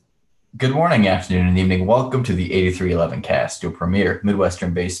Good morning, afternoon, and evening. Welcome to the 8311 Cast, your premier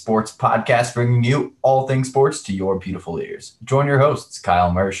Midwestern-based sports podcast, bringing you all things sports to your beautiful ears. Join your hosts,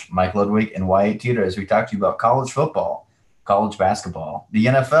 Kyle Mersch, Mike Ludwig, and Wyatt Teeter, as we talk to you about college football, college basketball, the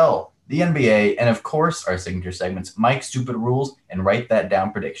NFL, the NBA, and of course, our signature segments, Mike's Stupid Rules and Write That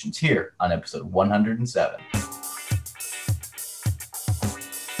Down Predictions, here on episode 107.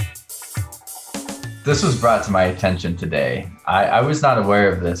 This was brought to my attention today. I was not aware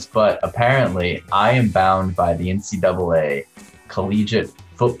of this, but apparently I am bound by the NCAA collegiate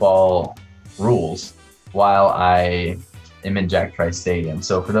football rules while I am in Jack Trice Stadium.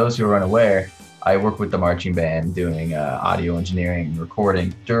 So for those who are unaware, I work with the marching band doing audio engineering and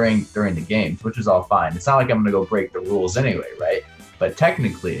recording during the games, which is all fine. It's not like I'm going to go break the rules anyway, right? But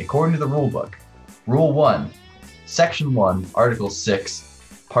technically, according to the rule book, Rule 1, Section 1, Article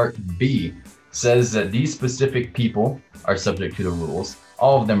 6, Part B, says that these specific people are subject to the rules.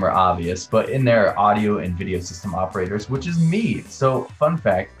 All of them are obvious, but in there are audio and video system operators, which is me. So, fun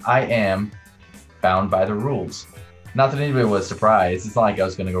fact, I am bound by the rules. Not that anybody was surprised. It's not like I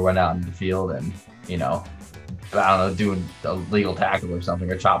was going to go run out in the field and, I don't know, do a legal tackle or something,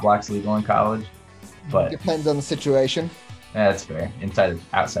 or chop blocks legal in college. But depends on the situation. That's fair.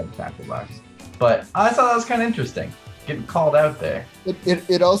 Outside the tackle box. But I thought that was kind of interesting. Getting called out there.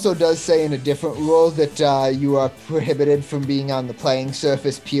 It also does say in a different rule that you are prohibited from being on the playing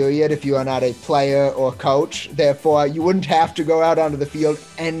surface, period, if you are not a player or coach. Therefore, you wouldn't have to go out onto the field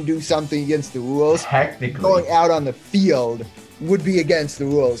and do something against the rules. Technically. Going out on the field would be against the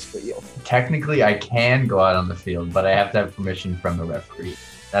rules for you. Technically, I can go out on the field, but I have to have permission from the referee.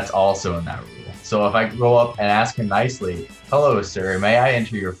 That's also in that rule. So if I go up and ask him nicely, "Hello, sir, may I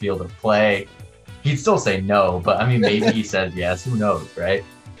enter your field of play?" He'd still say no, but maybe he says yes. Who knows, right?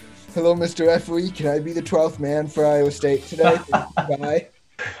 Hello, Mr. Referee. Can I be the 12th man for Iowa State today? Bye.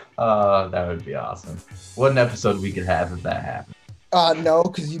 That would be awesome. What an episode we could have if that happened. No,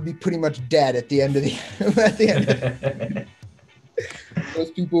 because you'd be pretty much dead at the end of the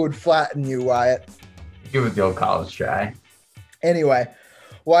Those people would flatten you, Wyatt. Give it the old college try. Anyway,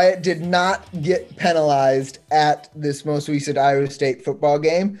 Wyatt did not get penalized at this most recent Iowa State football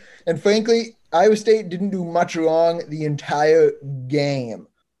game. And frankly, Iowa State didn't do much wrong the entire game.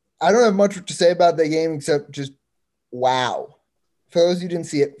 I don't have much to say about the game except just wow. For those who didn't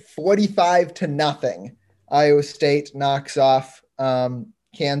see it, 45-0. Iowa State knocks off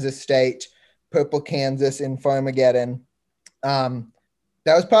Kansas State, Purple Kansas in Farmageddon. That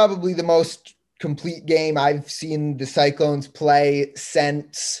was probably the most complete game I've seen the Cyclones play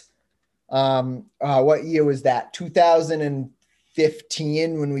since what year was that?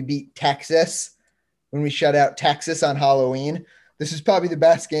 2015 when we beat Texas, when we shut out Texas on Halloween. This is probably the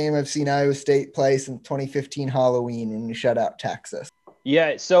best game I've seen Iowa State play since 2015 Halloween when we shut out Texas.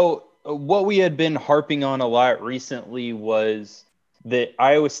 Yeah, so what we had been harping on a lot recently was that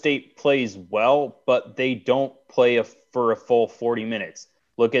Iowa State plays well, but they don't play for a full 40 minutes.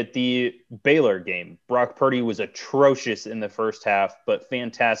 Look at the Baylor game. Brock Purdy was atrocious in the first half, but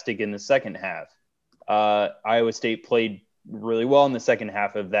fantastic in the second half. Iowa State played really well in the second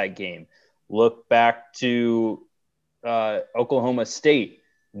half of that game. Look back to Oklahoma State.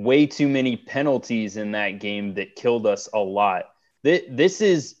 Way too many penalties in that game that killed us a lot. This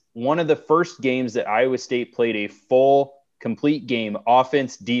is one of the first games that Iowa State played a full, complete game,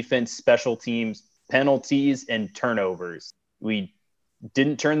 offense, defense, special teams, penalties, and turnovers. We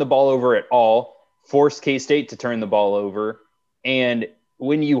didn't turn the ball over at all, forced K-State to turn the ball over. And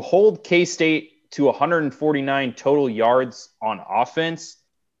when you hold K-State to 149 total yards on offense,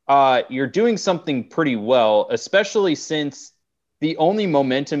 you're doing something pretty well, especially since the only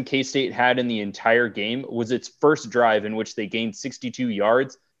momentum K-State had in the entire game was its first drive in which they gained 62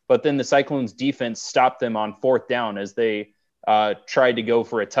 yards, but then the Cyclones defense stopped them on fourth down as they tried to go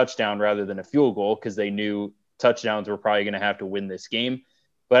for a touchdown rather than a field goal because they knew touchdowns were probably going to have to win this game.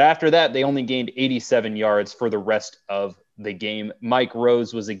 But after that, they only gained 87 yards for the rest of the game. Mike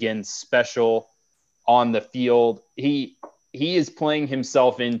Rose was again special on the field. He is playing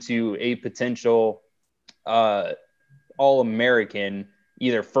himself into a potential All-American,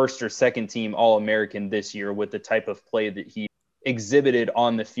 either first or second team All-American this year with the type of play that he exhibited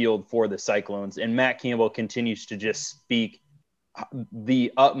on the field for the Cyclones. And Matt Campbell continues to just speak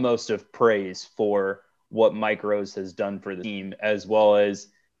the utmost of praise for what Mike Rose has done for the team, as well as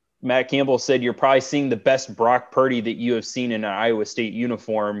Matt Campbell said, you're probably seeing the best Brock Purdy that you have seen in an Iowa State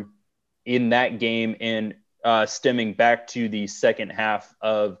uniform in that game, and stemming back to the second half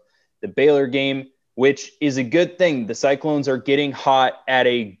of the Baylor game, which is a good thing. The Cyclones are getting hot at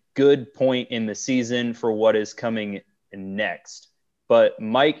a good point in the season for what is coming next. But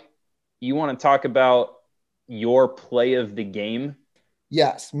Mike, you want to talk about your play of the game?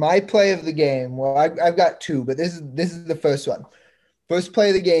 Yes, my play of the game. Well, I've got two, but this is the first one. First play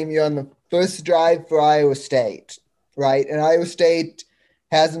of the game, you're on the first drive for Iowa State, right? And Iowa State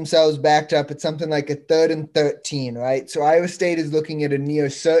has themselves backed up at something like a 3rd and 13, right? So Iowa State is looking at a near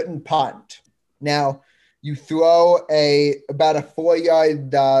certain punt. Now, you throw about a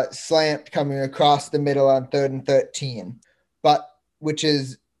 4-yard slant coming across the middle on 3rd and 13,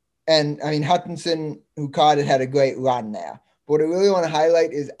 Hutchinson, who caught it, had a great run there. But what I really want to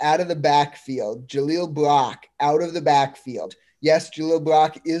highlight is out of the backfield, Jaleel Brock out of the backfield. Yes, Jaleel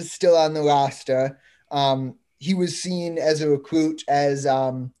Brock is still on the roster. He was seen as a recruit as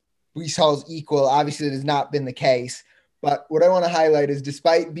Breece Hall's equal. Obviously, that has not been the case. But what I want to highlight is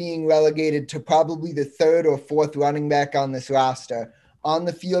despite being relegated to probably the 3rd or 4th running back on this roster, on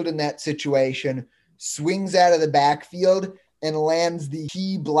the field in that situation, swings out of the backfield and lands the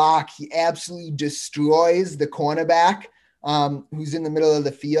key block. He absolutely destroys the cornerback who's in the middle of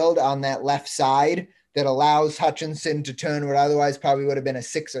the field on that left side that allows Hutchinson to turn what otherwise probably would have been a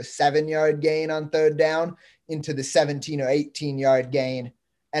 6 or 7 yard gain on 3rd down into the 17 or 18 yard gain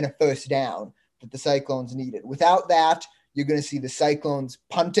and a first down that the Cyclones needed. Without that, you're going to see the Cyclones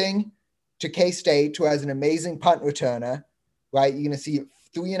punting to K-State, who has an amazing punt returner, right? You're going to see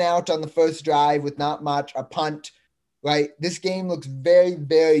 3 and out on the first drive with not much, a punt, right? This game looks very,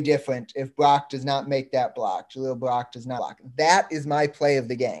 very different if Brock does not make that block. Jaleel Brock does not block. That is my play of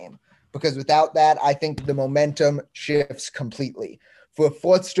the game, because without that, I think the momentum shifts completely. For a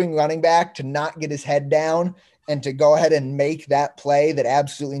 4th string running back to not get his head down and to go ahead and make that play that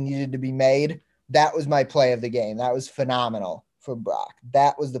absolutely needed to be made, that was my play of the game. That was phenomenal for Brock.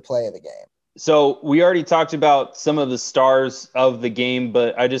 That was the play of the game. So we already talked about some of the stars of the game,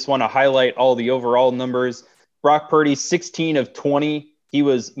 but I just want to highlight all the overall numbers. Brock Purdy, 16 of 20. He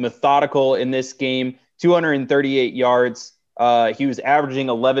was methodical in this game, 238 yards. He was averaging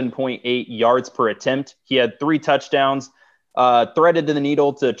 11.8 yards per attempt. He had 3 touchdowns, threaded to the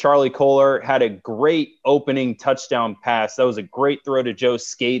needle to Charlie Kolar, had a great opening touchdown pass. That was a great throw to Joe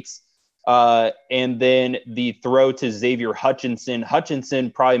Skates. And then the throw to Xavier Hutchinson.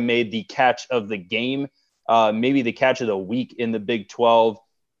 Hutchinson probably made the catch of the game, maybe the catch of the week in the Big 12,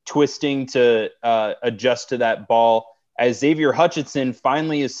 twisting to adjust to that ball, as Xavier Hutchinson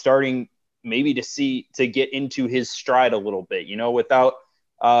finally is starting maybe to get into his stride a little bit, without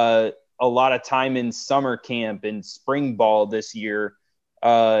a lot of time in summer camp and spring ball this year.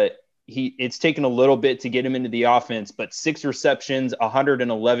 It's taken a little bit to get him into the offense, but 6 receptions,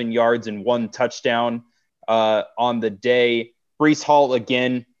 111 yards, and 1 touchdown on the day. Breece Hall,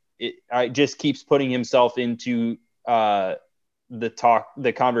 again, just keeps putting himself into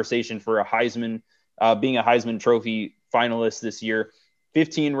the conversation for a Heisman, being a Heisman Trophy finalist this year.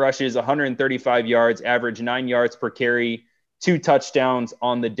 15 rushes, 135 yards, average 9 yards per carry, 2 touchdowns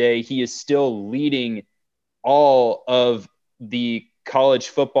on the day. He is still leading all of the college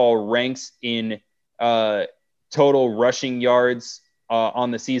football ranks in total rushing yards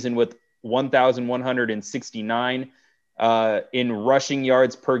on the season with 1,169. In rushing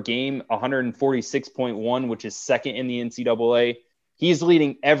yards per game, 146.1, which is second in the NCAA. He's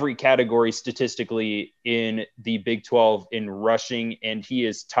leading every category statistically in the Big 12 in rushing, and he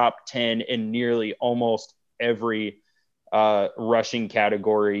is top 10 in nearly almost every rushing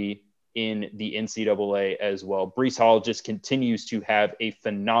category in the NCAA as well. Breece Hall just continues to have a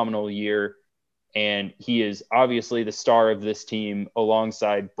phenomenal year, and he is obviously the star of this team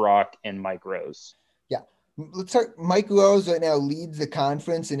alongside Brock and Mike Rose. Yeah. Let's start. Mike Rose right now leads the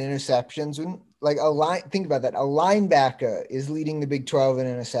conference in interceptions. Think about that. A linebacker is leading the Big 12 in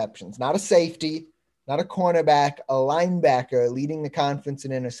interceptions, not a safety, not a cornerback, a linebacker leading the conference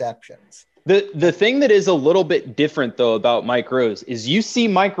in interceptions. The thing that is a little bit different, though, about Mike Rose is you see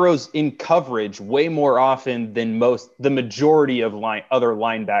Mike Rose in coverage way more often than the majority of other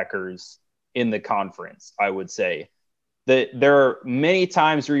linebackers in the conference, I would say. That there are many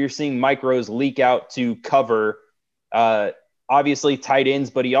times where you're seeing Mike Rose leak out to cover, obviously tight ends,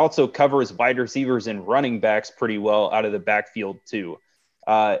 but he also covers wide receivers and running backs pretty well out of the backfield too.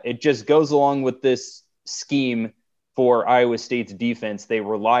 It just goes along with this scheme for Iowa State's defense. They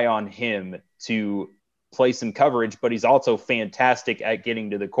rely on him to play some coverage, but he's also fantastic at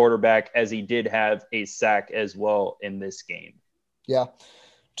getting to the quarterback, as he did have a sack as well in this game. Yeah,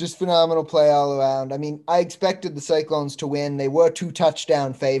 just phenomenal play all around. I mean, I expected the Cyclones to win. They were 2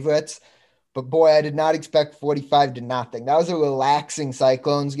 touchdown favorites, but boy, I did not expect 45-0. That was a relaxing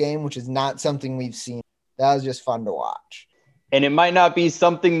Cyclones game, which is not something we've seen. That was just fun to watch. And it might not be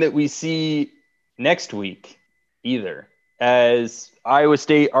something that we see next week either, as Iowa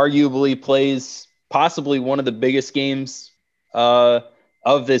State arguably plays possibly one of the biggest games of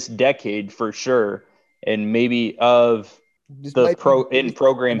this decade for sure, and maybe of This the might be the biggest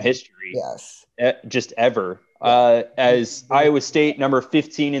program event. history, Yes. just ever. Yeah. As Iowa State, number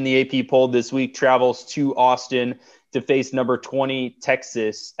 15 in the AP poll this week, travels to Austin to face number 20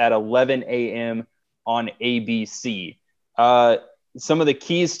 Texas at 11 a.m. on ABC. Some of the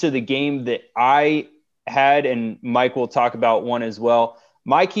keys to the game that I had, and Mike will talk about one as well.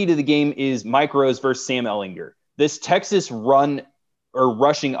 My key to the game is Mike Rose versus Sam Ehlinger. This Texas run or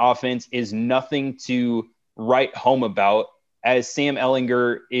rushing offense is nothing to write home about, as Sam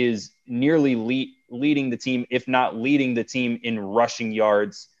Ehlinger is nearly leading the team, if not leading the team in rushing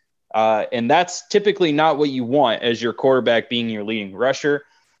yards. And that's typically not what you want as your quarterback being your leading rusher.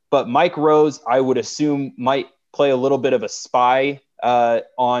 But Mike Rose, I would assume, might play a little bit of a spy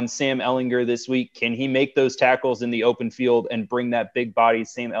on Sam Ehlinger this week. Can he make those tackles in the open field and bring that big body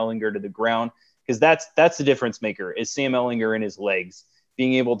Sam Ehlinger to the ground? Because that's the difference maker, is Sam Ehlinger and his legs,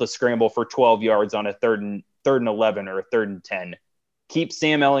 being able to scramble for 12 yards on a third and 11 or a 3rd and 10. Keep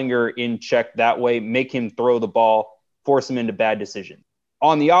Sam Ehlinger in check that way, make him throw the ball, force him into bad decisions.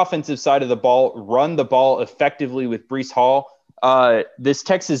 On the offensive side of the ball, run the ball effectively with Breece Hall. This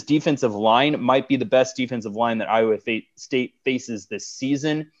Texas defensive line might be the best defensive line that Iowa State faces this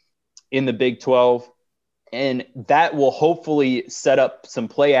season in the Big 12. And that will hopefully set up some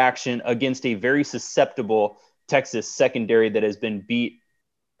play action against a very susceptible Texas secondary that has been beat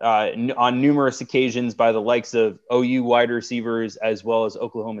on numerous occasions by the likes of OU wide receivers, as well as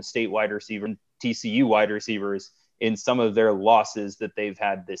Oklahoma State wide receiver and TCU wide receivers in some of their losses that they've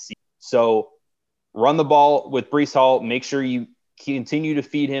had this season. So run the ball with Breece Hall. Make sure you continue to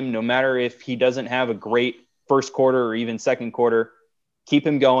feed him, no matter if he doesn't have a great first quarter or even second quarter. Keep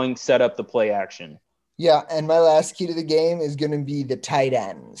him going, set up the play action. Yeah, and my last key to the game is going to be the tight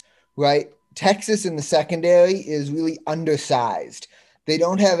ends, right? Texas in the secondary is really undersized. They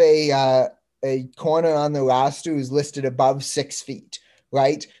don't have a corner on the roster who's listed above 6 feet,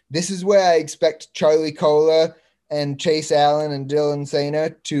 right? This is where I expect Charlie Kolar and Chase Allen and Dylan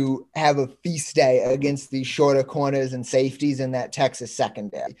Sainer to have a feast day against these shorter corners and safeties in that Texas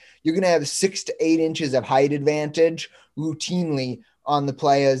secondary. You're going to have 6 to 8 inches of height advantage routinely on the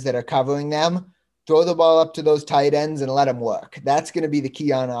players that are covering them. Throw the ball up to those tight ends and let them work. That's going to be the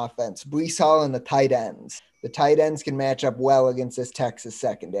key on offense. Breece Hall and the tight ends. The tight ends can match up well against this Texas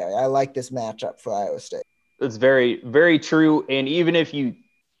secondary. I like this matchup for Iowa State. It's very, very true. And even if you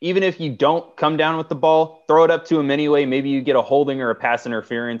don't come down with the ball, throw it up to him anyway. Maybe you get a holding or a pass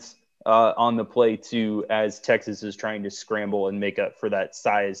interference on the play too, as Texas is trying to scramble and make up for that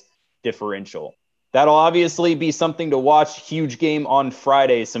size differential. That'll obviously be something to watch. Huge game on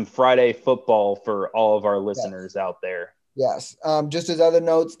Friday, some Friday football for all of our listeners out there. Yes. Just as other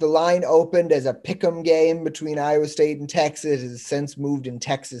notes, the line opened as a pick'em game between Iowa State and Texas. It has since moved in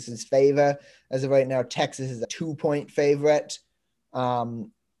Texas's favor. As of right now, Texas is a 2-point favorite. And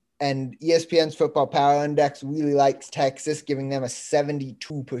ESPN's Football Power Index really likes Texas, giving them a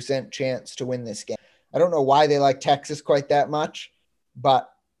 72% chance to win this game. I don't know why they like Texas quite that much, but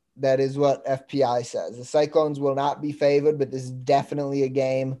that is what FPI says. The Cyclones will not be favored, but this is definitely a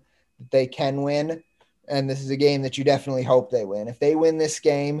game that they can win. And this is a game that you definitely hope they win. If they win this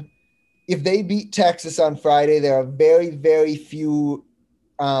game, if they beat Texas on Friday, there are very, very few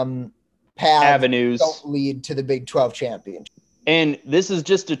paths avenues that don't lead to the Big 12 championship. And this is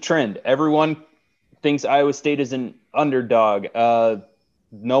just a trend. Everyone thinks Iowa State is an underdog.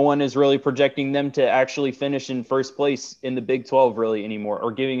 No one is really projecting them to actually finish in first place in the Big 12 really anymore,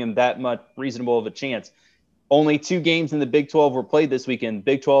 or giving them that much reasonable of a chance. Only 2 games in the Big 12 were played this weekend.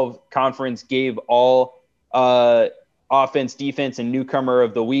 Big 12 Conference gave all offense, defense, and newcomer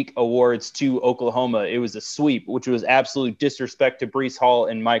of the week awards to Oklahoma. It was a sweep, which was absolute disrespect to Breece Hall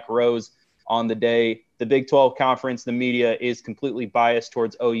and Mike Rose on the day. The Big 12 Conference, the media is completely biased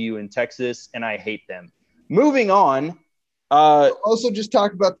towards OU and Texas, and I hate them. Moving on. Also, just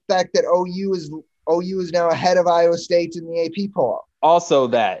talk about the fact that OU is now ahead of Iowa State in the AP poll. Also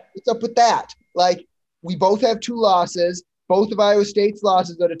that. What's up with that? Like, we both have 2 losses. Both of Iowa State's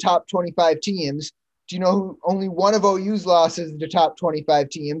losses are to top 25 teams. Do you know who only one of OU's losses is to top 25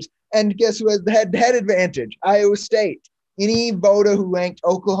 teams? And guess who has the head-to-head advantage? Iowa State. Any voter who ranked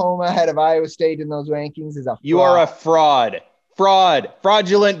Oklahoma ahead of Iowa State in those rankings is a fraud. You are a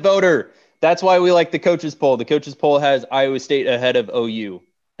fraudulent voter. That's why we like the coaches poll. The coaches poll has Iowa State ahead of OU.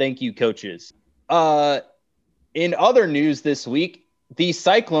 Thank you, coaches. In other news this week, the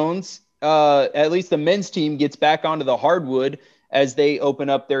Cyclones, at least the men's team, gets back onto the hardwood as they open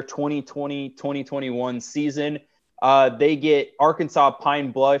up their 2020-2021 season. They get Arkansas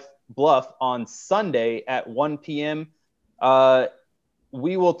Pine Bluff on Sunday at 1 p.m.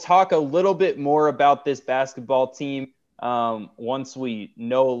 We will talk a little bit more about this basketball team once we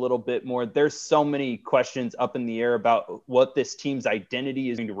know a little bit more. There's so many questions up in the air about what this team's identity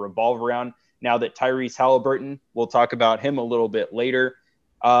is going to revolve around now that Tyrese Halliburton, we'll talk about him a little bit later,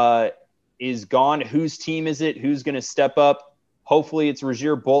 is gone. Whose team is it? Who's going to step up? Hopefully it's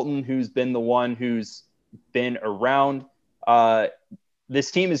Rasir Bolton, who's been the one who's been around. This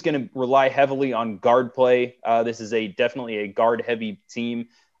team is going to rely heavily on guard play. This is definitely a guard-heavy team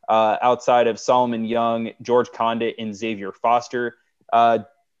outside of Solomon Young, George Condit, and Xavier Foster.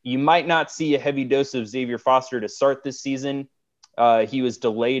 You might not see a heavy dose of Xavier Foster to start this season. He was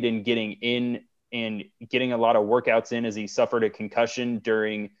delayed in getting in and getting a lot of workouts in as he suffered a concussion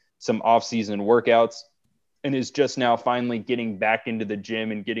during some off-season workouts and is just now finally getting back into the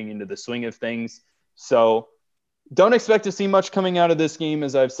gym and getting into the swing of things. So don't expect to see much coming out of this game,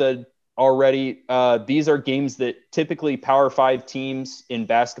 as I've said already. These are games that typically Power 5 teams in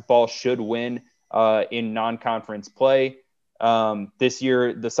basketball should win in non-conference play. This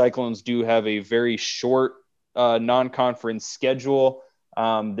year, the Cyclones do have a very short non-conference schedule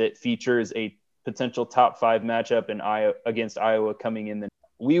that features a potential top 5 matchup against Iowa coming in.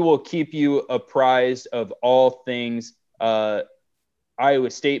 We will keep you apprised of all things Iowa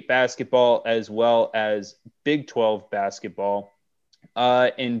State basketball as well as Big 12 basketball.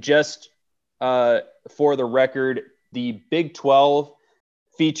 And just for the record, the Big 12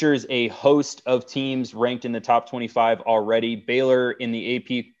 features a host of teams ranked in the top 25 already. Baylor in the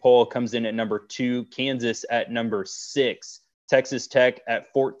AP poll comes in at number 2, Kansas at number 6, Texas Tech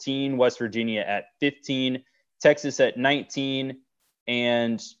at 14, West Virginia at 15, Texas at 19,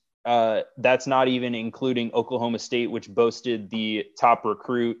 and that's not even including Oklahoma State, which boasted the top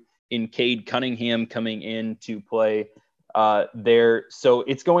recruit in Cade Cunningham coming in to play there. So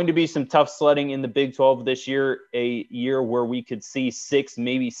it's going to be some tough sledding in the Big 12 this year, a year where we could see 6,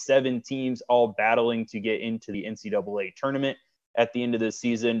 maybe 7 teams all battling to get into the NCAA tournament at the end of the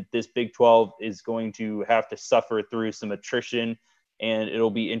season. This Big 12 is going to have to suffer through some attrition, and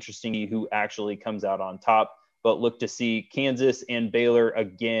it'll be interesting to see who actually comes out on top. But look to see Kansas and Baylor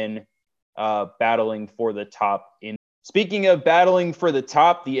again battling for the top. Speaking of battling for the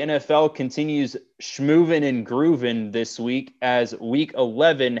top, the NFL continues schmoovin' and groovin' this week as Week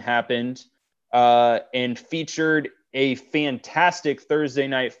 11 happened and featured a fantastic Thursday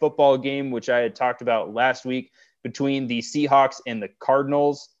night football game, which I had talked about last week, between the Seahawks and the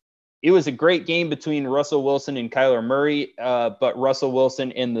Cardinals. It was a great game between Russell Wilson and Kyler Murray, but Russell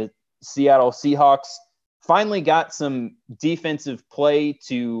Wilson and the Seattle Seahawks finally got some defensive play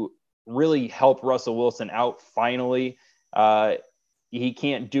to really help Russell Wilson out finally. He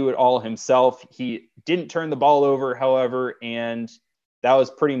can't do it all himself. He didn't turn the ball over, however, and that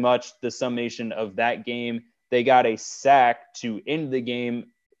was pretty much the summation of that game. They got a sack to end the game,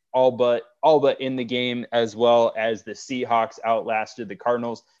 all but in the game, as well as the Seahawks outlasted the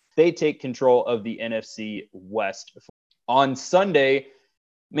Cardinals. They take control of the NFC West. On Sunday,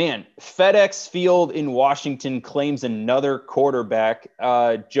 FedEx Field in Washington claims another quarterback.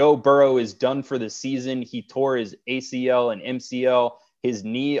 Joe Burrow is done for the season. He tore his ACL and MCL. His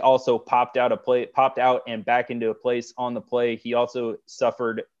knee also popped out and back into a place on the play. He also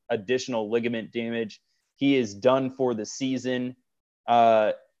suffered additional ligament damage. He is done for the season.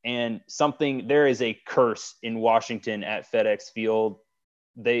 There is a curse in Washington at FedEx Field.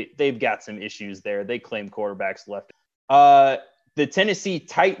 They've got some issues there. They claim quarterbacks left. The Tennessee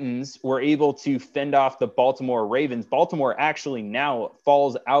Titans were able to fend off the Baltimore Ravens. Baltimore actually now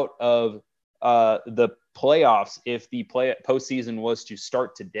falls out of the playoffs if the postseason was to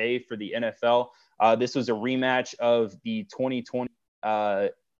start today for the NFL. This was a rematch of the 2020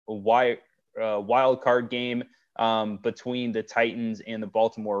 wild card game between the Titans and the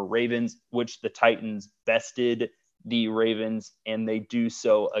Baltimore Ravens, which the Titans bested the Ravens, and they do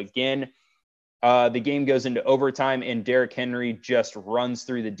so again. The game goes into overtime, and Derrick Henry just runs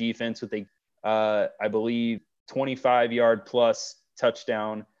through the defense with I believe, 25-yard plus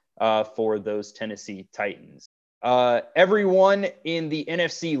touchdown for those Tennessee Titans. Everyone in the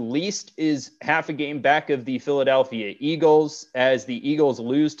NFC least is half a game back of the Philadelphia Eagles as the Eagles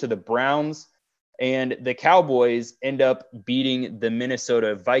lose to the Browns, and the Cowboys end up beating the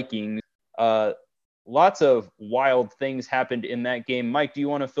Minnesota Vikings. Lots of wild things happened in that game. Mike, do you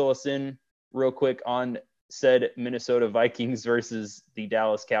want to fill us in real quick on said Minnesota Vikings versus the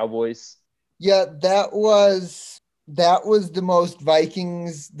Dallas Cowboys? Yeah, that was the most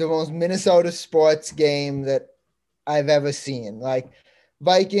Minnesota sports game that I've ever seen. Like,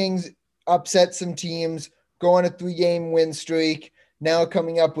 Vikings upset some teams, go on a 3-game win streak, now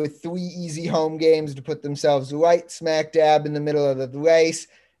coming up with 3 easy home games to put themselves right smack dab in the middle of the race,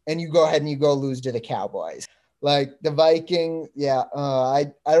 and you go ahead and you go lose to the Cowboys. Like the Vikings, I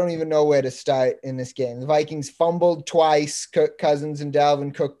don't even know where to start in this game. The Vikings fumbled twice. Kirk Cousins and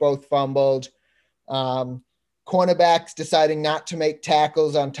Dalvin Cook both fumbled. Cornerbacks deciding not to make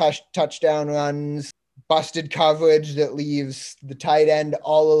tackles on touchdown runs. Busted coverage that leaves the tight end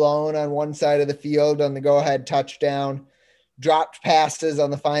all alone on one side of the field on the go-ahead touchdown. Dropped passes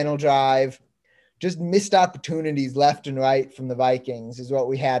on the final drive. Just missed opportunities left and right from the Vikings is what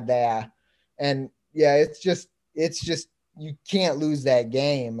we had there. And yeah, it's just you can't lose that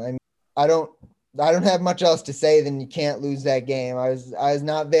game. I mean, I don't have much else to say than you can't lose that game. I was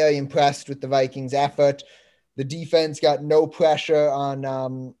not very impressed with the Vikings' effort. The defense got no pressure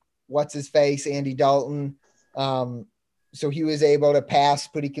on what's his face, Andy Dalton. So he was able to pass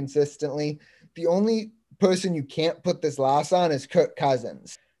pretty consistently. The only person you can't put this loss on is Kirk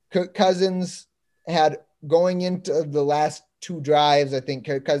Cousins. Kirk Cousins had, going into the last 2 drives, I think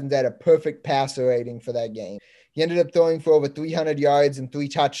Kirk Cousins had a perfect passer rating for that game. He ended up throwing for over 300 yards and 3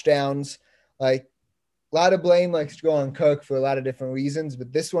 touchdowns. Like, a lot of blame likes to go on Kirk for a lot of different reasons,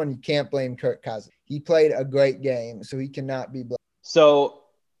 but this one you can't blame Kirk Cousins. He played a great game, so he cannot be blamed. So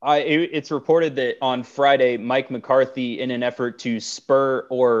it's reported that on Friday, Mike McCarthy, in an effort to spur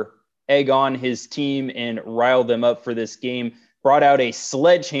or egg on his team and rile them up for this game, brought out a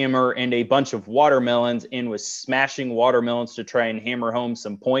sledgehammer and a bunch of watermelons and was smashing watermelons to try and hammer home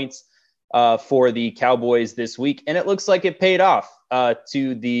some points for the Cowboys this week. And it looks like it paid off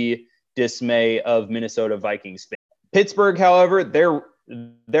to the dismay of Minnesota Vikings fans. Pittsburgh, however,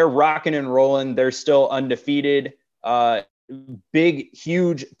 they're rocking and rolling. They're still undefeated. Big,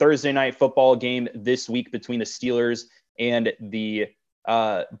 huge Thursday night football game this week between the Steelers and the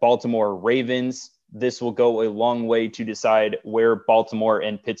Baltimore Ravens. This will go a long way to decide where Baltimore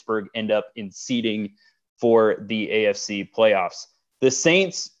and Pittsburgh end up in seeding for the AFC playoffs. The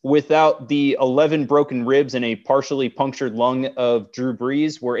Saints, without the 11 broken ribs and a partially punctured lung of Drew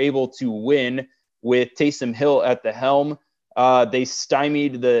Brees, were able to win with Taysom Hill at the helm. They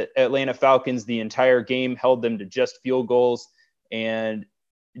stymied the Atlanta Falcons the entire game, held them to just field goals, and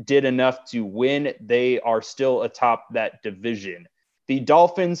did enough to win. They are still atop that division. The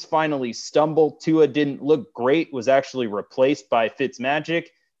Dolphins finally stumbled. Tua didn't look great, was actually replaced by Fitzmagic.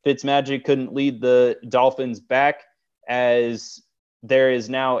 Fitzmagic couldn't lead the Dolphins back, as there is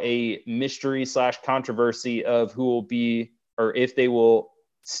now a mystery / controversy of who will be, or if they will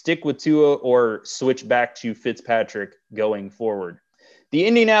stick with Tua or switch back to Fitzpatrick going forward. The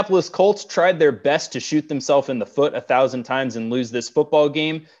Indianapolis Colts tried their best to shoot themselves in the foot 1,000 times and lose this football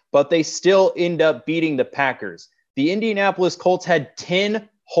game, but they still end up beating the Packers. The Indianapolis Colts had 10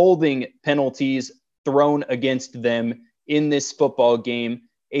 holding penalties thrown against them in this football game,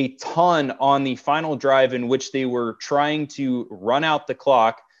 a ton on the final drive in which they were trying to run out the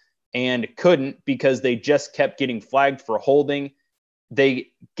clock and couldn't because they just kept getting flagged for holding. They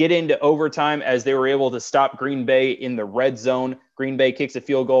get into overtime as they were able to stop Green Bay in the red zone. Green Bay kicks a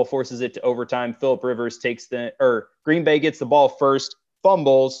field goal, forces it to overtime. Phillip Rivers Green Bay gets the ball first,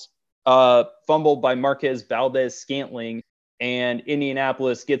 fumbled by Marquez Valdez-Scantling, and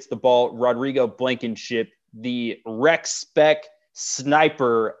Indianapolis gets the ball. Rodrigo Blankenship, the rec spec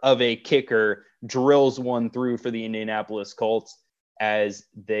sniper of a kicker, drills one through for the Indianapolis Colts as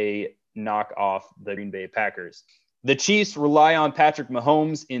they knock off the Green Bay Packers. The Chiefs rely on Patrick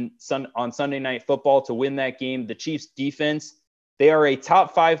Mahomes on Sunday Night Football to win that game. The Chiefs defense, they are a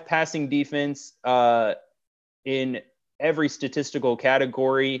top 5 passing defense in every statistical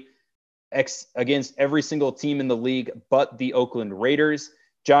category against every single team in the league but the Oakland Raiders.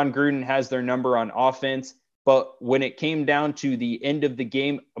 John Gruden has their number on offense, but when it came down to the end of the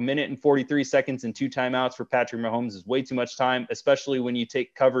game, 1 minute and 43 seconds and 2 timeouts for Patrick Mahomes is way too much time, especially when you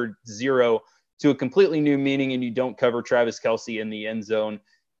take cover 0 to a completely new meaning and you don't cover Travis Kelce in the end zone.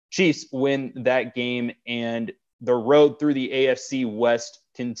 Chiefs win that game, and the road through the AFC West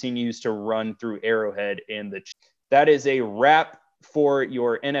continues to run through Arrowhead and the Chiefs. That is a wrap for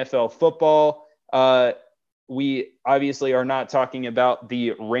your NFL football. We obviously are not talking about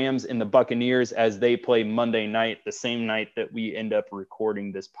the Rams and the Buccaneers as they play Monday night, the same night that we end up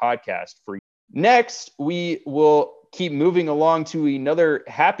recording this podcast for you. Next, we will keep moving along to another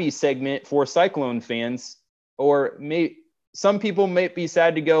happy segment for Cyclone fans, some people may be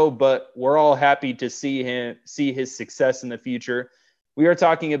sad to go, but we're all happy to see his success in the future. We are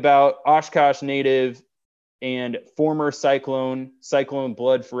talking about Oshkosh native and former Cyclone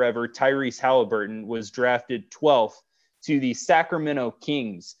blood forever, Tyrese Halliburton was drafted 12th to the Sacramento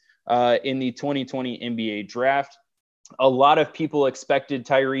Kings, in the 2020 NBA draft. A lot of people expected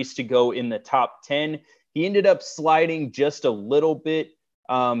Tyrese to go in the top 10. He ended up sliding just a little bit.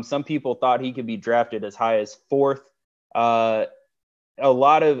 Some people thought he could be drafted as high as 4th. A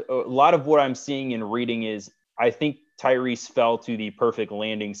lot of what I'm seeing and reading is I think Tyrese fell to the perfect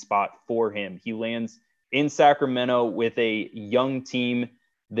landing spot for him. He lands in Sacramento with a young team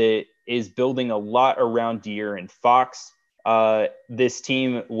that is building a lot around De'Aaron Fox. This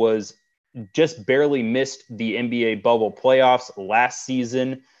team was just barely missed the NBA bubble playoffs last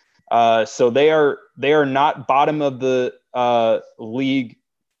season. So they are not bottom of the league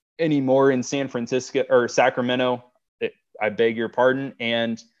anymore in San Francisco or Sacramento. I beg your pardon.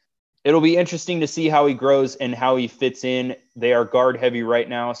 And it'll be interesting to see how he grows and how he fits in. They are guard heavy right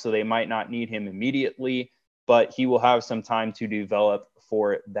now, so they might not need him immediately, but he will have some time to develop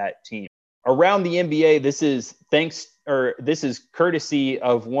for that team. Around the NBA, this is courtesy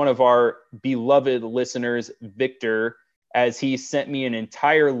of one of our beloved listeners, Victor, as he sent me an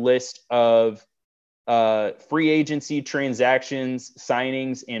entire list of free agency transactions,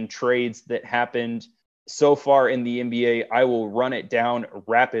 signings, and trades that happened so far in the NBA. I will run it down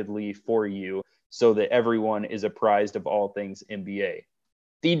rapidly for you so that everyone is apprised of all things NBA.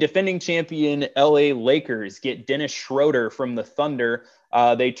 The defending champion LA Lakers get Dennis Schroeder from the Thunder.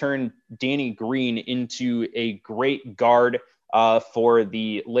 They turn Danny Green into a great guard for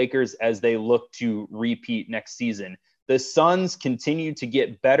the Lakers as they look to repeat next season. The Suns continue to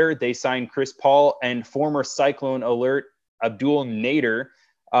get better. They signed Chris Paul, and former Cyclone alert Abdul Nader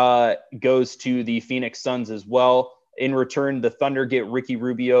goes to the Phoenix Suns as well. In return, the Thunder get Ricky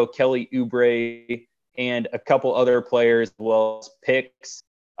Rubio, Kelly Oubre, and a couple other players as well as picks.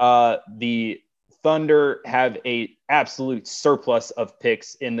 The Thunder have a absolute surplus of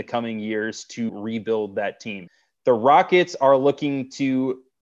picks in the coming years to rebuild that team. The Rockets are looking to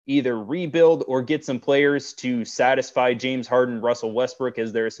either rebuild or get some players to satisfy James Harden, Russell Westbrook,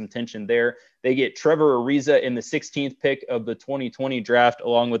 as there is some tension there. They get Trevor Ariza in the 16th pick of the 2020 draft,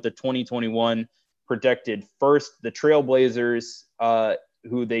 along with the 2021 projected first. The Trailblazers,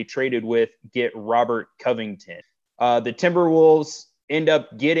 who they traded with, get Robert Covington. The Timberwolves end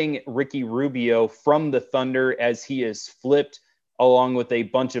up getting Ricky Rubio from the Thunder as he is flipped, along with a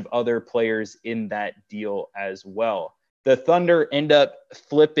bunch of other players in that deal as well. The Thunder end up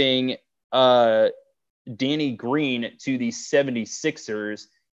flipping Danny Green to the 76ers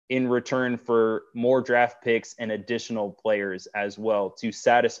in return for more draft picks and additional players as well to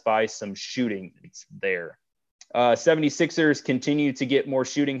satisfy some shooting needs there. 76ers continue to get more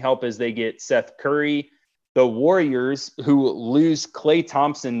shooting help as they get Seth Curry. The Warriors, who lose Klay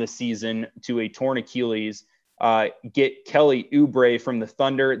Thompson this season to a torn Achilles, get Kelly Oubre from the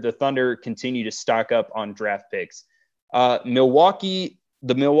Thunder. The Thunder continue to stock up on draft picks. The Milwaukee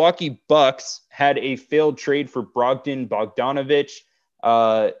Bucks had a failed trade for Bogdan Bogdanovic,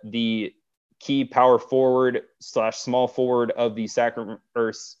 the key power forward / small forward of the Sacramento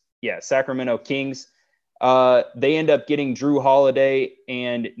Kings. They end up getting Drew Holiday,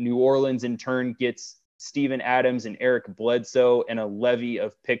 and New Orleans in turn gets Steven Adams and Eric Bledsoe and a levy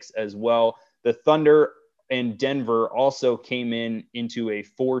of picks as well. The Thunder and Denver also came into a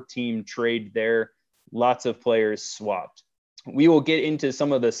 4-team trade there. Lots of players swapped. We will get into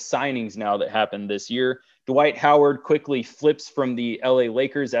some of the signings now that happened this year. Dwight Howard quickly flips from the LA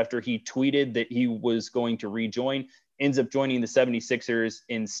Lakers after he tweeted that he was going to rejoin, ends up joining the 76ers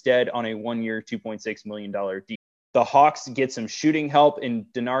instead on a 1-year, $2.6 million deal. The Hawks get some shooting help in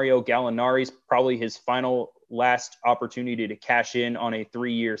Dario Gallinari's probably his last opportunity to cash in on a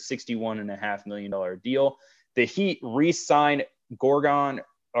 3-year, $61.5 million deal. The Heat re-sign Goran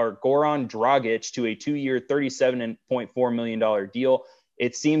Dragic to a 2-year, $37.4 million deal.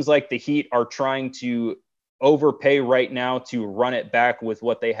 It seems like the Heat are trying to overpay right now to run it back with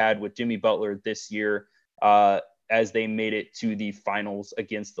what they had with Jimmy Butler this year as they made it to the finals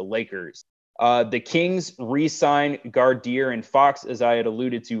against the Lakers. The Kings re-sign guard De'Aaron Fox, as I had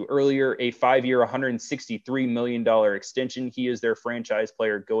alluded to earlier, a 5-year, $163 million extension. He is their franchise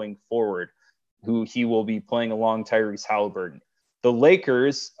player going forward, who he will be playing along Tyrese Halliburton. The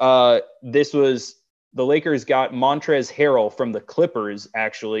Lakers, the Lakers got Montrezl Harrell from the Clippers,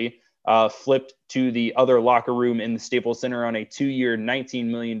 actually, flipped to the other locker room in the Staples Center on a 2-year, $19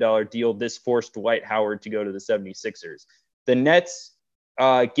 million deal. This forced Dwight Howard to go to the 76ers. The Nets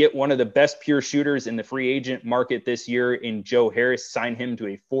get one of the best pure shooters in the free agent market this year in Joe Harris, sign him to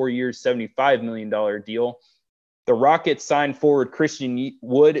a 4-year, $75 million deal. The Rockets signed forward Christian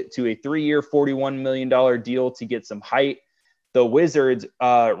Wood to a 3-year, $41 million deal to get some height. The Wizards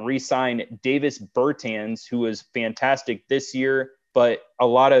re-signed Davis Bertans, who was fantastic this year, but a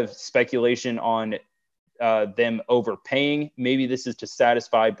lot of speculation on them overpaying. Maybe this is to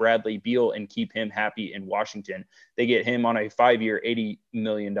satisfy Bradley Beal and keep him happy in Washington. They get him on a 5-year, $80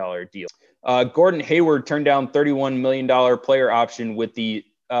 million deal. Gordon Hayward turned down $31 million player option with the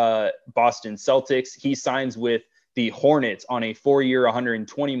Boston Celtics. He signs with the Hornets on a 4-year,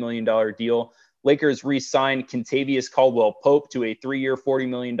 $120 million deal. Lakers re-signed Kentavious Caldwell-Pope to a 3-year, $40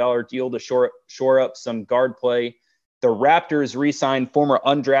 million deal to shore up some guard play. The Raptors re-signed former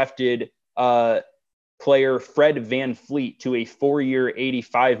undrafted player Fred VanVleet to a 4-year,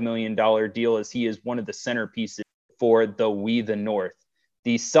 $85 million deal, as he is one of the centerpieces for the North.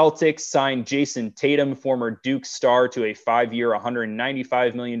 The Celtics signed Jason Tatum, former Duke star, to a 5-year,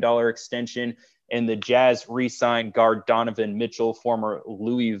 $195 million extension. And the Jazz re-signed guard Donovan Mitchell, former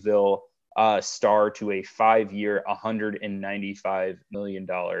Louisville star, to a 5-year, $195 million.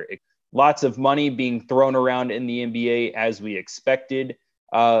 Lots of money being thrown around in the NBA as we expected.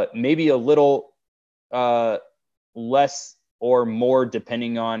 Maybe a little less or more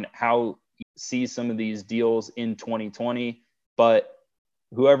depending on how you see some of these deals in 2020. But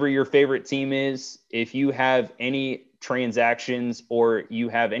whoever your favorite team is, if you have any transactions or you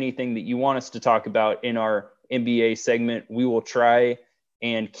have anything that you want us to talk about in our NBA segment, we will try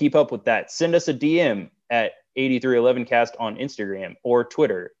and keep up with that. Send us a DM at 8311cast on Instagram or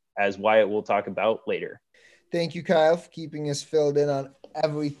Twitter, as Wyatt will talk about later. Thank you, Kyle, for keeping us filled in on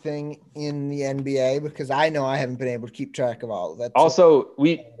everything in the NBA, because I know I haven't been able to keep track of all of that. Also,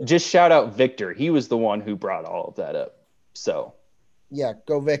 we just shout out Victor. He was the one who brought all of that up. So, yeah,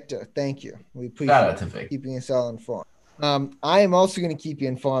 go Victor. Thank you. We appreciate keeping us all informed. I am also going to keep you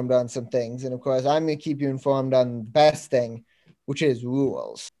informed on some things. And of course, I'm going to keep you informed on the best thing, which is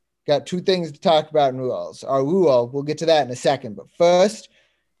rules. Got 2 things to talk about in rules. Our rule, we'll get to that in a second. But first,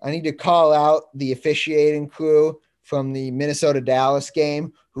 I need to call out the officiating crew from the Minnesota-Dallas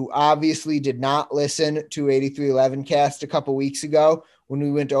game, who obviously did not listen to 8311 cast a couple weeks ago when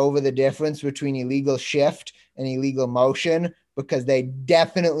we went over the difference between illegal shift and illegal motion, because they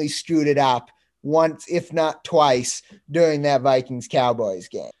definitely screwed it up once, if not twice, during that Vikings-Cowboys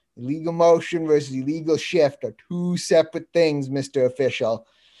game. Illegal motion versus illegal shift are 2 separate things, Mr. Official.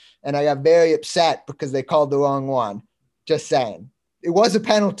 And I got very upset because they called the wrong one. Just saying. It was a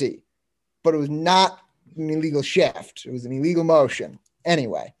penalty, but it was not an illegal shift. It was an illegal motion.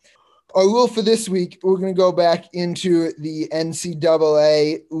 Anyway, our rule for this week, we're going to go back into the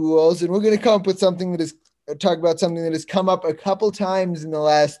NCAA rules, and we're going to come up with something that is talk about something that has come up a couple times in the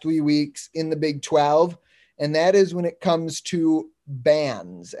last 3 weeks in the Big 12, and that is when it comes to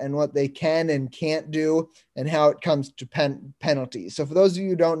bans and what they can and can't do and how it comes to penalties. So for those of you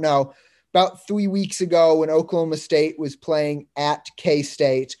who don't know, about 3 weeks ago when Oklahoma State was playing at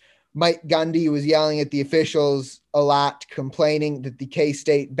K-State, Mike Gundy was yelling at the officials a lot, complaining that the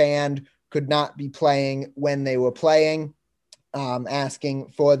K-State band could not be playing when they were playing, asking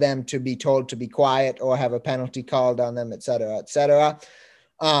for them to be told to be quiet or have a penalty called on them, et cetera, et cetera.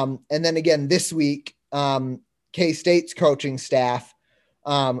 And then again this week, K-State's coaching staff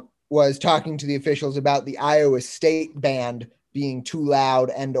was talking to the officials about the Iowa State band being too loud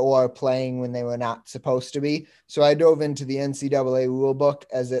and or playing when they were not supposed to be. So I dove into the NCAA rule book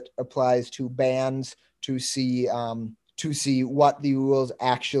as it applies to bans to see what the rules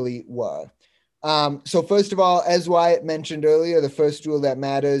actually were. So first of all, as Wyatt mentioned earlier, the first rule that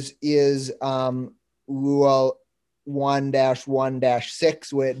matters is Rule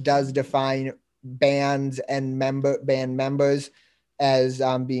 1-1-6, where it does define bands and band members as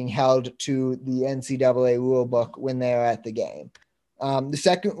being held to the NCAA rule book when they're at the game. The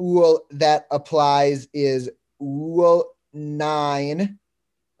second rule that applies is Rule 9.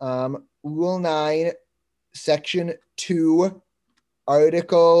 Rule 9, Section 2,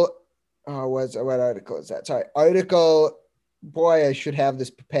 Article. What article is that? Sorry, Article. Boy, I should have this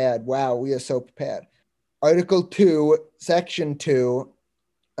prepared. Wow, we are so prepared. Article 2, Section 2,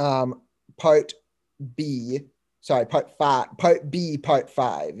 Part B. Sorry, Part 5. Part B, Part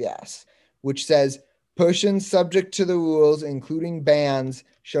 5. Yes, which says persons subject to the rules, including bans,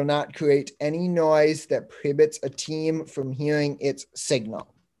 shall not create any noise that prohibits a team from hearing its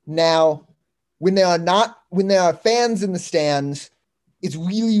signal. Now, when there are fans in the stands, it's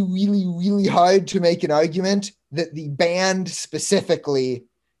really, really, really hard to make an argument that the band specifically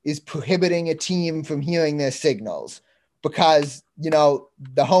is prohibiting a team from hearing their signals, because,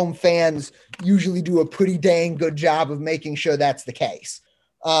 the home fans usually do a pretty dang good job of making sure that's the case.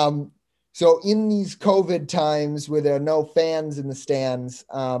 So in these COVID times where there are no fans in the stands,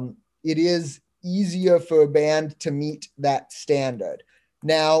 it is easier for a band to meet that standard.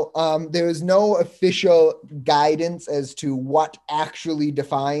 Now, there is no official guidance as to what actually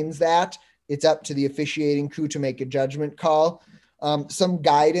defines that. It's up to the officiating crew to make a judgment call. Some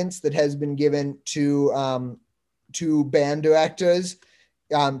guidance that has been given to band directors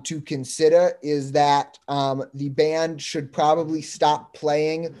to consider is that the band should probably stop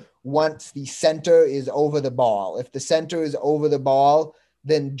playing once the center is over the ball. If the center is over the ball,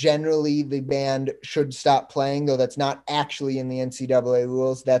 then generally the band should stop playing, though that's not actually in the NCAA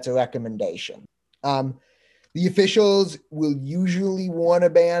rules. That's a recommendation. The officials will usually warn a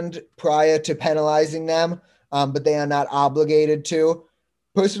band prior to penalizing them, but they are not obligated to.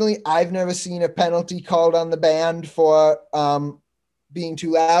 Personally, I've never seen a penalty called on the band for being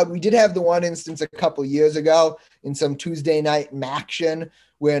too loud. We did have the one instance a couple years ago in some Tuesday night action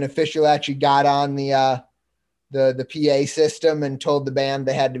where an official actually got on the PA system and told the band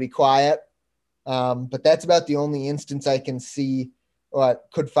they had to be quiet. But that's about the only instance I can see or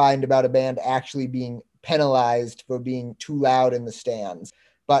could find about a band actually being penalized for being too loud in the stands.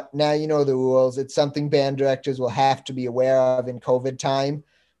 But now you know the rules. It's something band directors will have to be aware of in COVID time,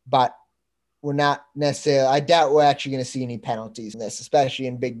 but we're not necessarily, I doubt we're actually going to see any penalties in this, especially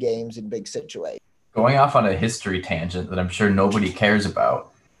in big games and big situations. Going off on a history tangent that I'm sure nobody cares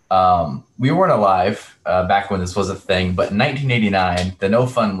about. We weren't alive back when this was a thing, but in 1989, the No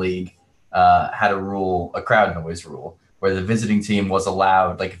Fun League had a rule, a crowd noise rule, where the visiting team was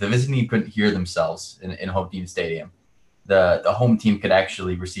allowed, like if the visiting team couldn't hear themselves in home team stadium, the home team could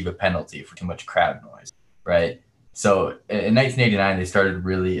actually receive a penalty for too much crowd noise, right? So in 1989, they started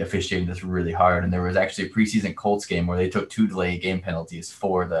really officiating this really hard, and there was actually a preseason Colts game where they took 2 delay game penalties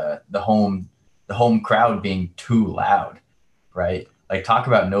for the home crowd being too loud, right? Like, talk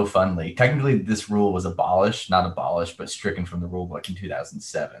about no fun league. Technically, this rule was not abolished, but stricken from the rule book in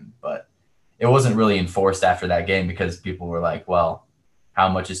 2007. But it wasn't really enforced after that game because people were like, well, how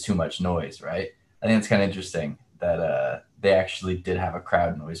much is too much noise, right? I think it's kind of interesting that they actually did have a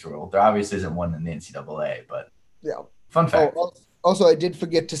crowd noise rule. There obviously isn't one in the NCAA, but yeah. Fun fact. Also, I did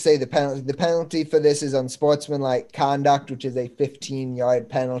forget to say the penalty. The penalty for this is unsportsmanlike conduct, which is a 15-yard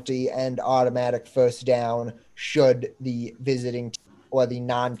penalty and automatic first down should the visiting or the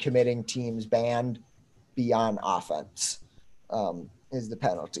non-committing team's band be on offense, is the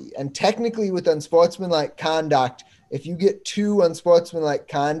penalty. And technically with unsportsmanlike conduct, if you get 2 unsportsmanlike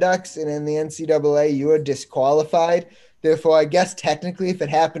conducts and in the NCAA, you are disqualified. Therefore, I guess technically if it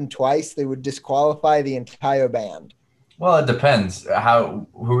happened twice, they would disqualify the entire band. Well, it depends.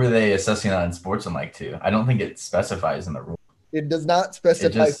 Who are they assessing that unsportsmanlike to? I don't think it specifies in the rule. It does not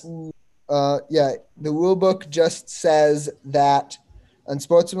specify who. The rule book just says that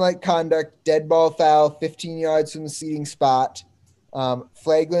unsportsmanlike conduct, dead ball foul, 15 yards from the seating spot,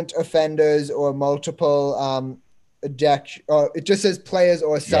 flagrant offenders or multiple ejection. It just says players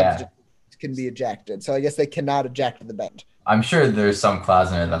or substitutes can be ejected. So I guess they cannot eject the band. I'm sure there's some clause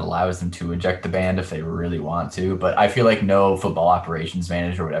in there that allows them to eject the band if they really want to, but I feel like no football operations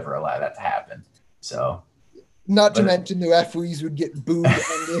manager would ever allow that to happen. So, not to mention the referees would get booed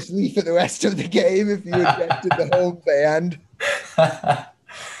endlessly for the rest of the game if you ejected the home band.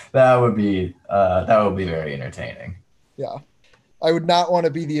 That would be very entertaining. Yeah, I would not want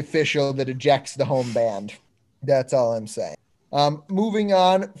to be the official that ejects the home band. That's all I'm saying. Moving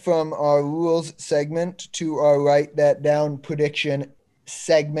on from our rules segment to our write that down prediction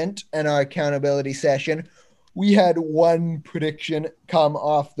segment and our accountability session. We had one prediction come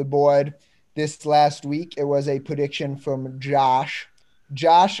off the board this last week. It was a prediction from Josh.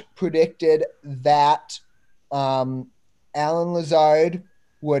 Josh predicted that Allen Lazard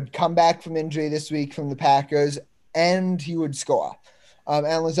would come back from injury this week from the Packers and he would score.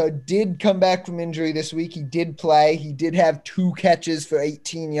 Allen Lazard did come back from injury this week. He did play. He did have 2 catches for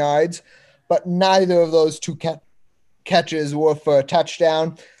 18 yards, but neither of those 2 catches were for a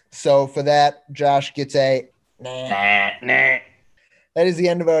touchdown. So for that, Josh gets a nah. That is the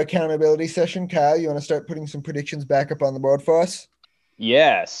end of our accountability session. Kyle, you want to start putting some predictions back up on the board for us?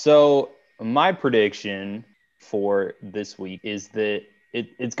 Yeah. So my prediction for this week is that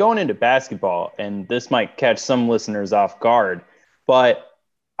it's going into basketball, and this might catch some listeners off guard. But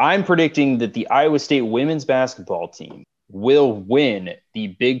I'm predicting that the Iowa State women's basketball team will win the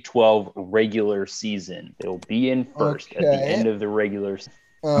Big 12 regular season. They'll be in first at the end of the regular season.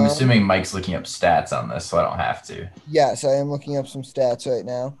 I'm assuming Mike's looking up stats on this, so I don't have to. Yes, I am looking up some stats right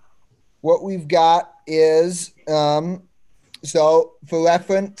now. What we've got is, so for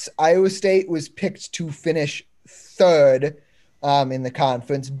reference, Iowa State was picked to finish third in the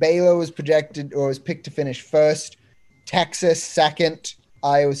conference. Baylor was picked to finish first. Texas second,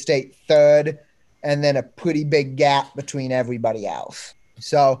 Iowa State third, and then a pretty big gap between everybody else.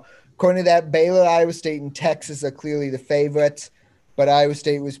 So according to that, Baylor, Iowa State, and Texas are clearly the favorites, but Iowa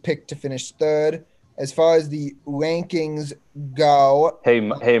State was picked to finish third. As far as the rankings go, Hey,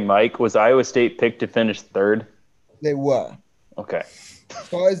 Mike, was Iowa State picked to finish third? they were. Okay. As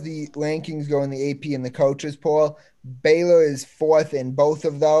far as the rankings go in the AP and the coaches poll, Baylor is fourth in both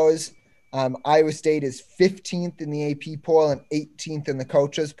of those. Iowa State is 15th in the AP poll and 18th in the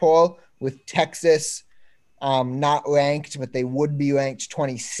coaches poll, with Texas not ranked, but they would be ranked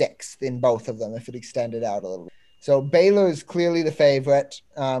 26th in both of them if it extended out a little bit. So Baylor is clearly the favorite,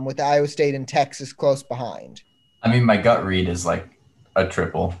 with Iowa State and Texas close behind. I mean, my gut read is like a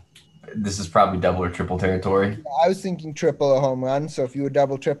triple. This is probably double or triple territory. I was thinking triple or home run. So if you were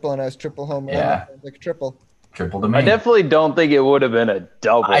double, triple, and I was triple home run, Yeah. it sounds like a triple. Triple to me. I definitely don't think it would have been a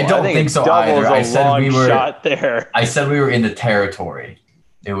double. I don't think so double either. is a I said long we were- shot there. I said we were in the territory.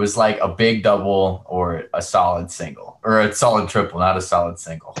 It was like a big double or a solid single. Or a solid triple, not a solid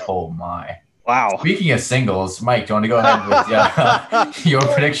single. Oh, my. Wow. Speaking of singles, Mike, do you want to go ahead with your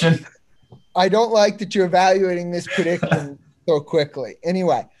prediction? I don't like that you're evaluating this prediction so quickly.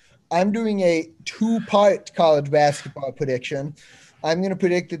 Anyway, I'm doing a two-part college basketball prediction. I'm going to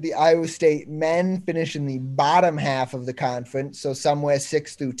predict that the Iowa State men finish in the bottom half of the conference, so somewhere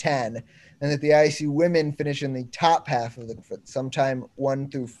 6 through 10, and that the IC women finish in the top half of the conference, sometime 1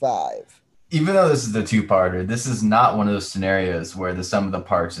 through 5. Even though this is a two-parter, this is not one of those scenarios where the sum of the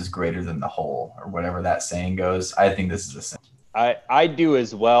parts is greater than the whole, or whatever that saying goes. I think this is the same. I do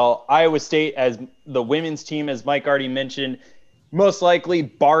as well. Iowa State, as the women's team, as Mike already mentioned, most likely,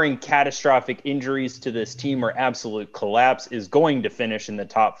 barring catastrophic injuries to this team or absolute collapse, is going to finish in the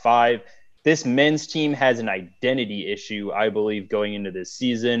top 5. This men's team has an identity issue, I believe, going into this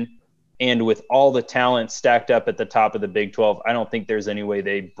season. And with all the talent stacked up at the top of the Big 12, I don't think there's any way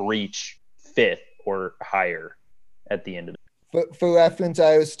they breach 5th or higher at the end of it. For reference,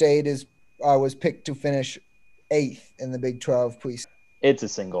 Iowa State was picked to finish 8th in the Big 12 preseason. It's a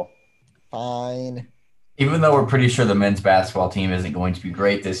single. Fine. Even though we're pretty sure the men's basketball team isn't going to be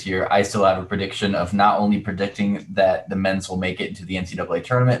great this year, I still have a prediction of not only predicting that the men's will make it into the NCAA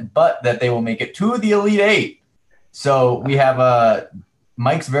tournament, but that they will make it to the Elite Eight. So we have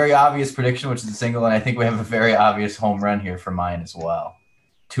Mike's very obvious prediction, which is a single, and I think we have a very obvious home run here for mine as well.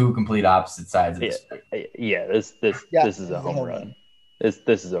 Two complete opposite sides of this. Yeah, this is a home run. This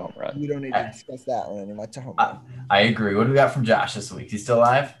is a home run. We don't need to discuss that one anymore. It's a home run. I agree. What do we got from Josh this week? He's still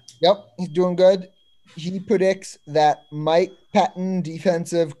alive? Yep, he's doing good. He predicts that Mike Patton,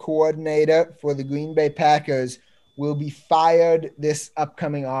 defensive coordinator for the Green Bay Packers, will be fired this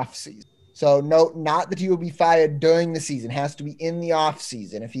upcoming offseason. So no, not that he will be fired during the season. It has to be in the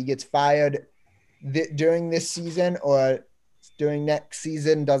offseason. If he gets fired during this season or during next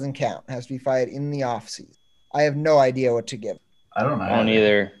season, doesn't count. It has to be fired in the offseason. I have no idea what to give. I don't know. I don't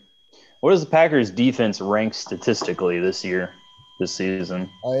either. What does the Packers defense rank statistically this season?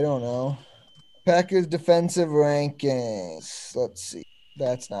 I don't know. Packers defensive rankings. Let's see.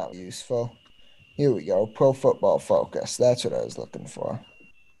 That's not useful. Here we go. Pro Football Focus. That's what I was looking for.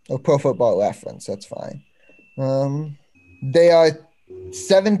 Oh, Pro Football Reference. That's fine. They are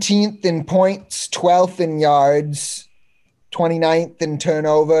 17th in points, 12th in yards, 29th in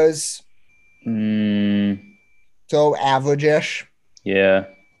turnovers. So average-ish. Yeah.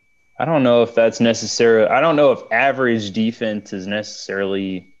 I don't know if that's necessarily – I don't know if average defense is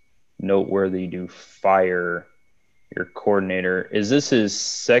necessarily noteworthy to fire your coordinator. Is this his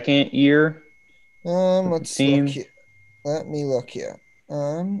second year? Let's look here. Let me look here.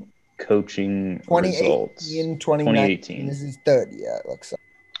 Coaching 2018, results. 2018. This is third year, it looks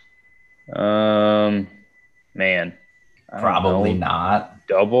like. Man. Probably not.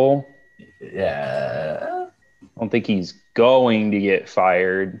 Double? Yeah. I don't think he's going to get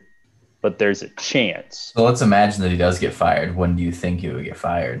fired, but there's a chance. So let's imagine that he does get fired. When do you think he would get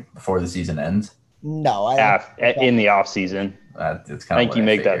fired? Before the season ends? No. In the offseason. That's I think you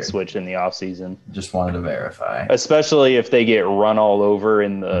make that switch in the offseason. Just wanted to verify. Especially if they get run all over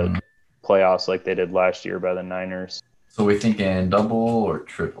in the playoffs like they did last year by the Niners. So we're thinking double or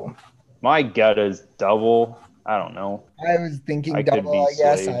triple? My gut is double. I don't know. I was thinking I could double, be I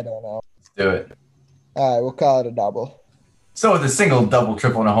guess. swayed. I don't know. Let's do it. All right, we'll call it a double. So with a single, double,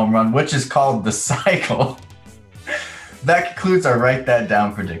 triple, and a home run, which is called the cycle, that concludes our Write That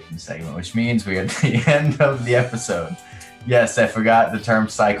Down prediction segment, which means we're at the end of the episode. Yes, I forgot the term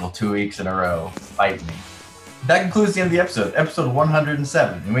cycle 2 weeks in a row. Fight me. That concludes the end of the episode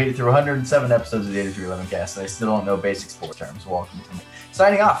 107. We made it through 107 episodes of the 8311 Cast, and I still don't know basic sports terms. Welcome to me.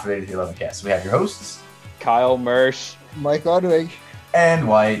 Signing off for the 8311 Cast, we have your hosts, Kyle Mersch. Mike Ludwig. and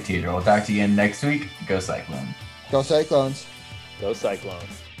Wyatt Teeter. We'll talk to you again next week. Go Cyclones. Go Cyclones. Go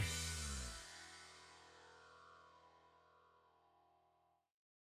Cyclones.